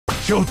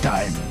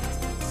Showtime.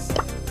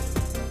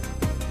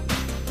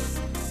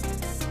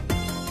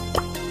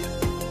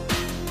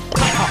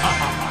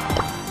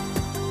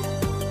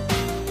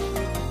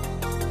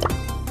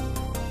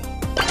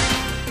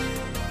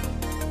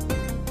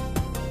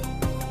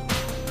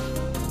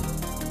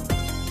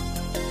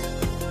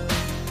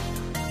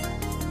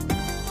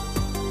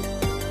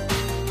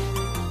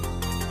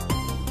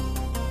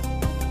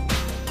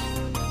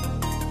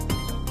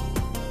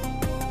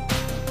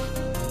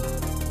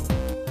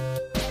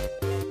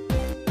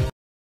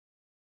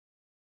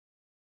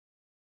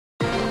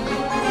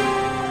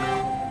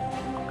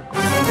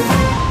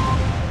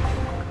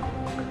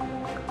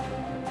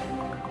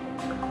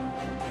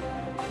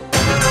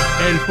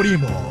 El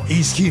PRIMO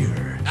is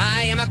here.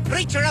 I am a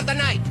creature of the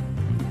night.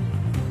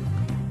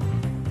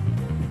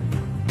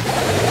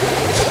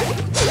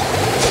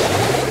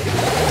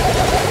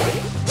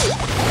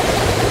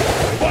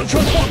 Punch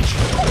on punch.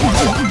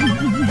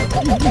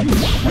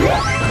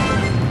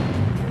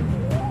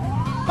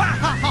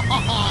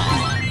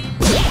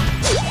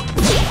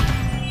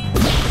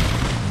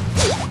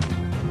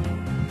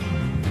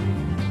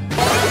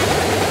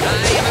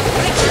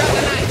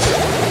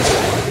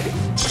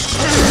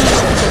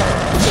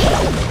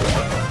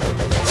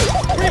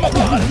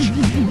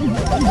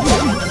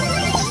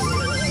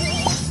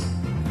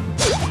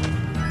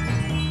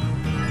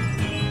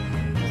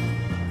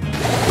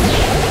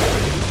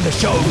 The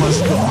show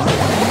must go on.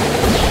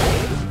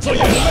 Soy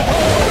el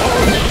mejor.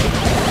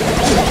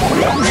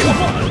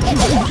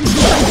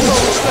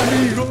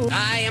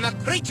 I am a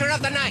creature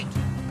of the night.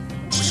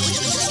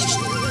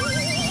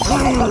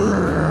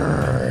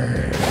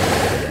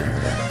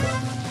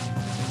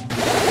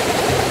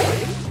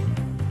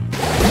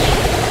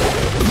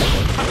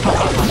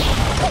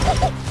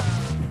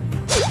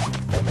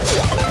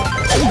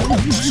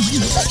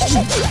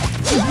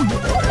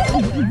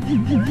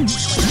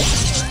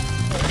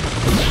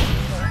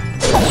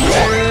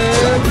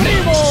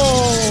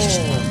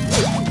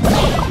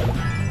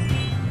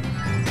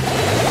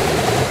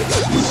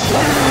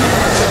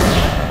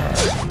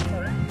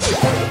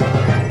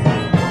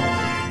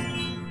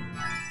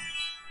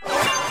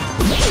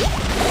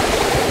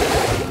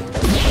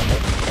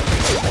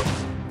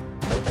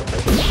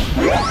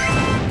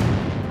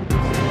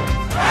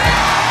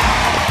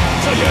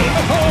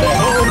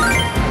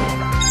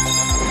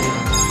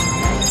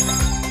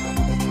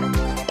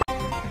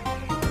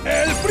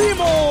 ¡El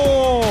PRIMO!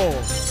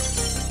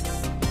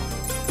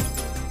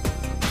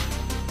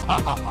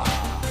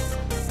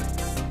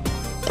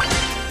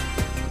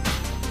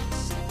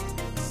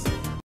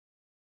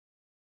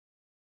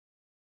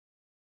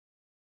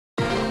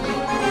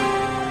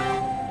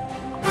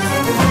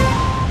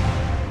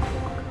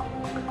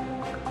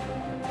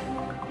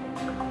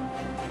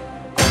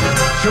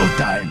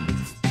 Showtime.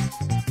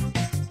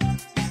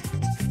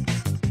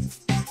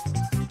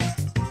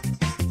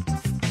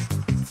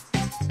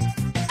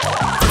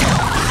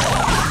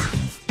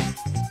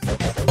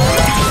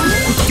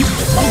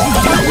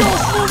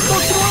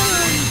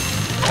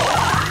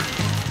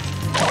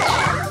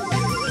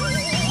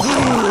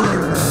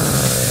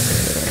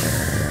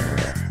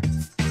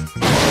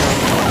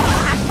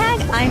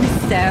 I'm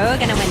so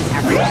gonna win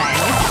everything.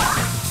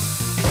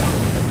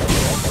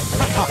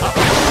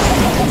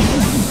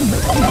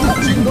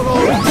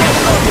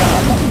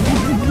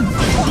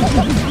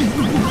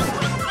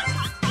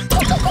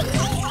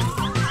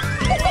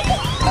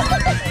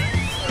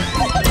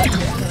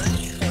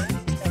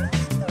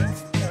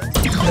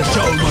 The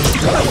show must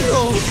go.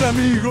 Adiós,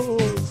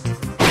 amigos.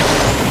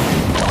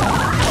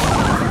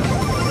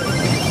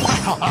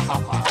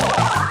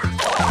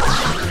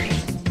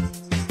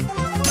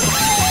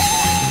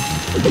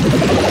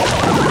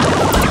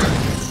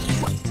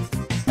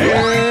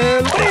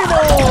 ¡El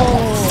PRIMO!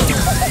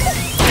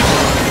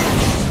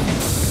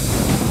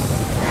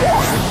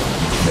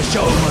 The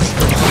show must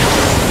go.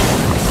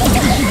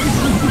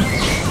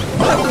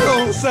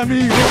 ¡Adiós,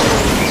 amigos!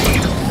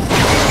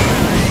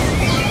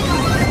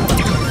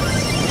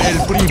 El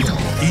PRIMO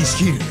is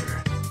here.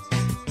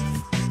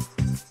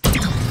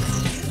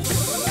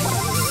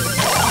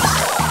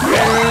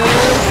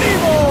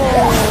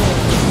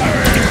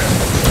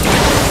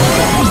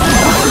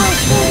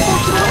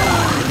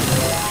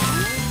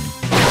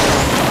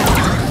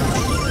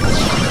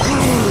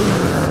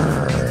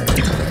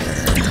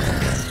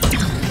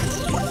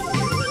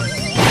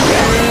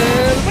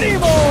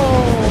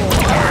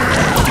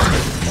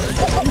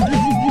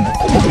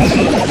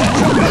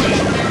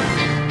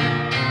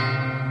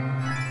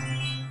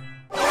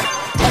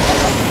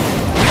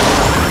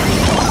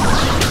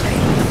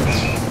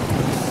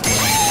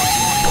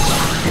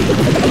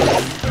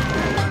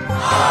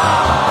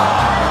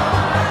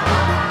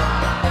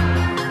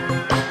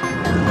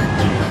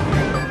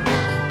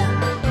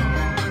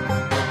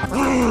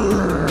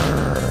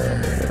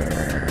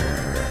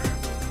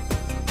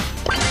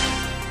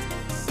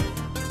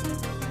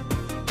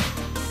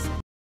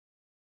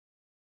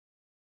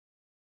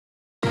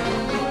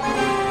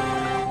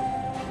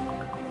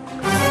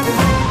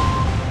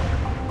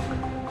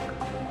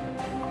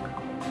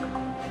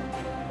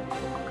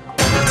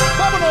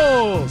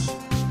 ¡Vámonos!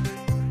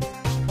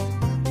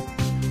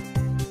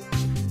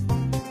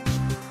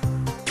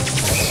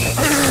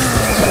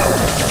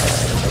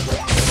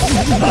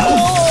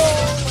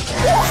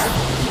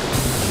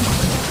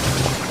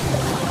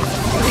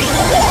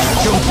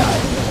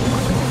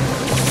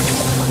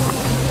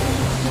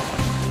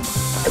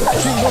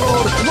 Sin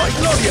dolor no hay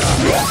gloria.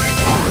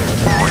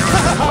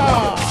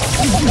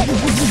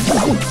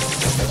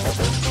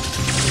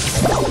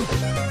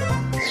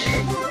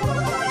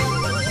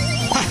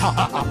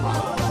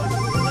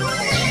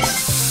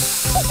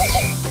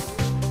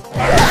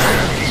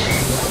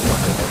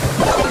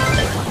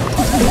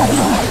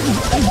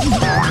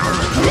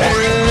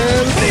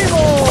 ¡El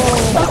primo!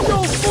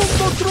 ¡Dios,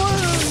 mundo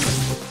cruel!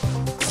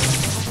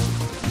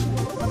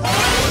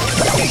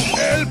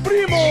 ¡El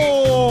primo!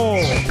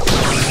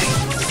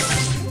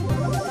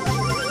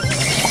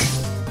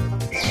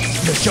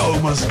 The show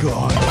must go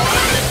on.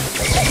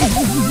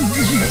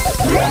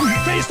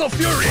 Face of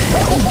Fury!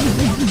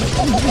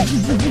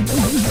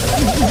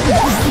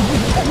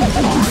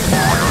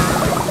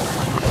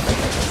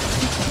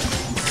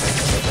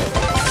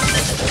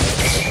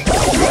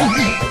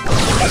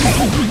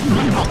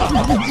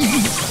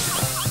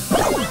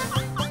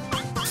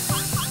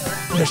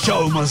 The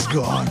show must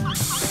go on.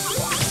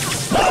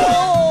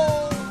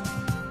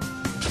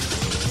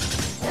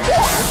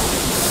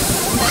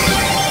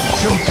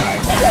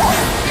 Showtime.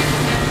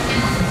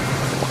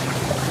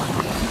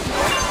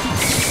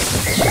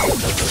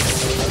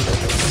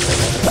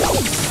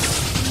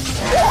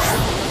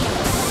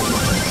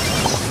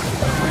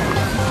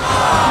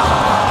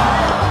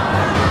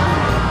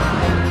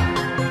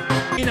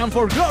 And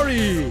for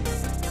glory!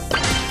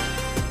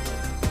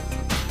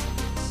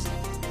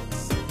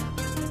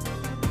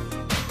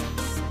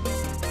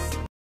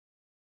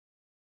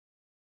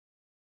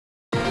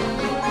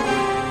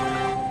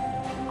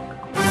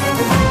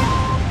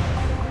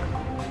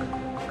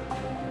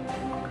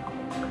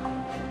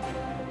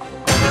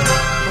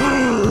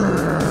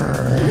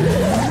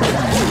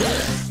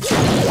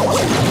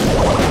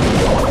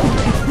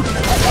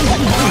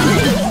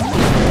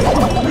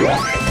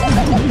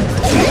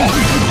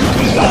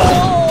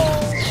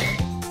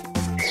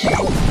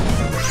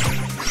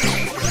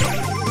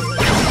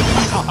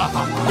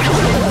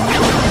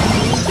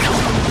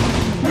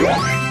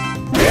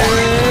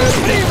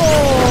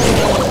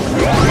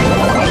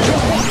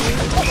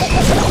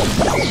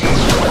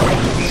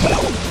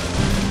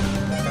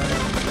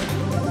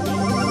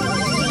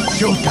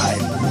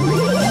 Showtime!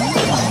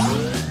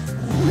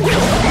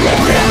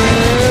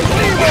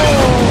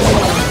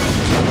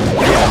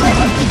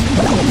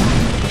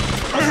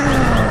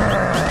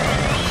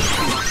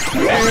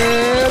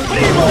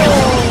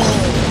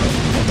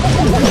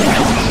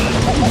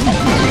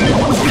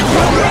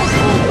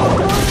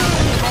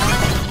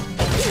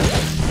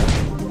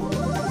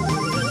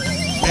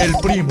 El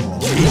primo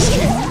is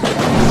here.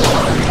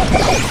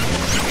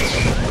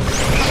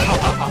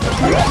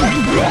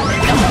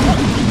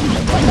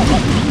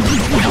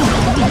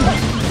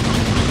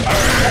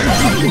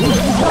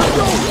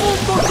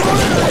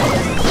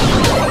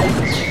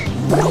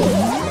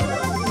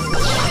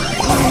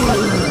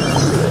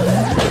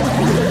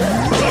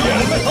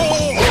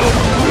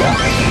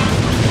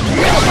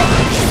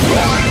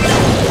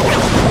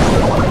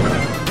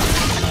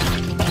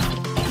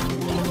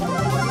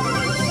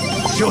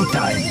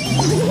 Showtime!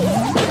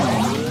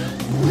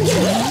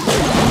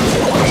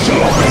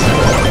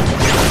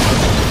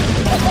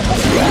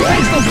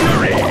 Face of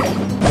Fury!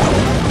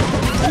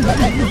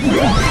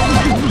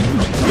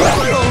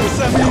 ¡Adiós,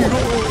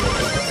 amigos!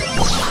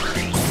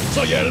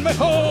 ¡Soy el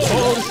mejor!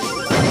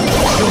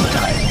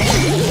 Showtime!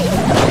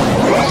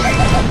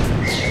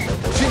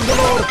 ¡Sin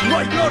dolor no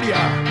hay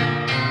gloria!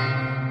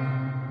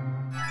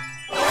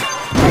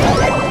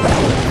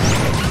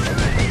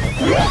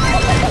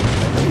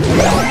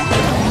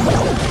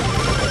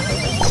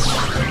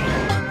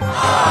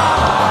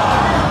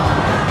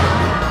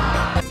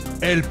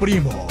 El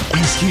primo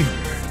is here.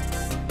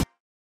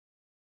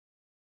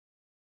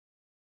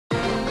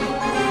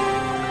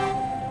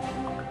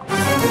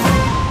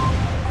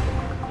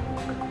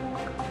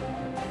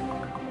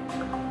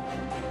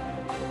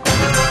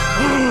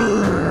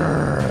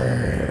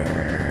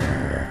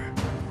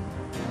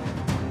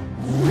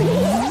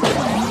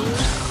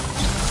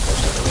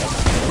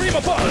 Primo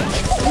punch.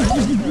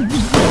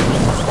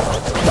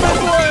 ¡Me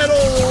muero!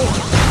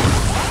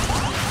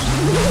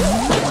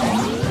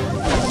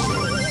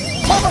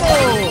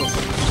 ¡Vámonos!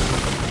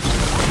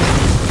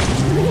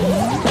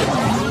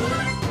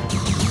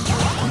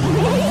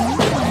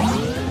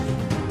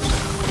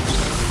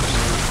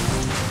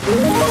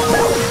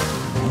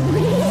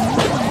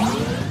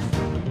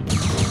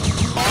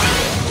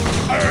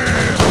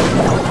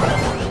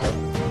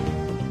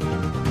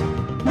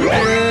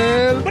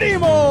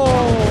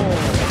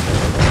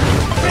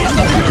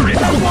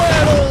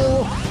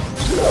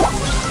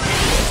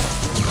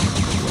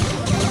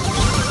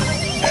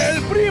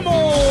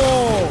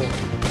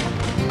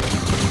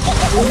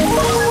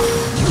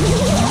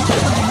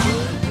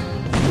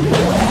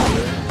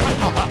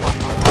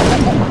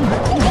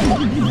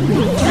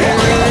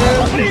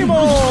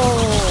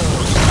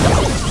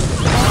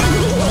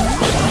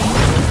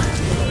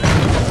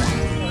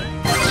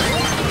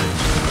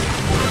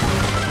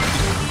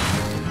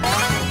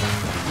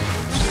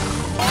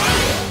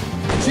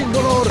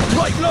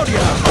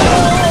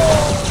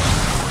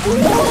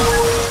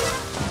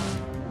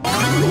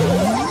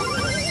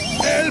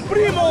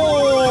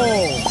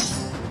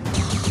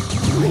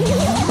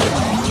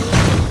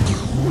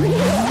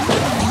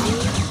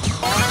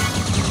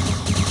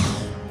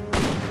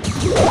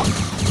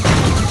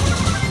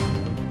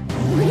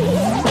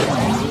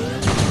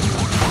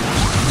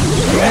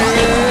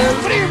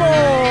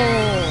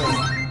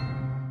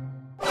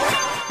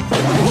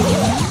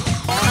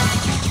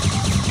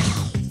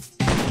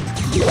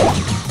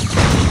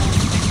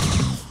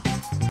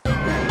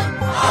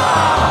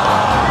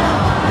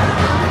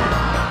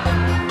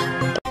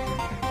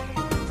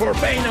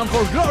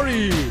 for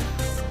glory!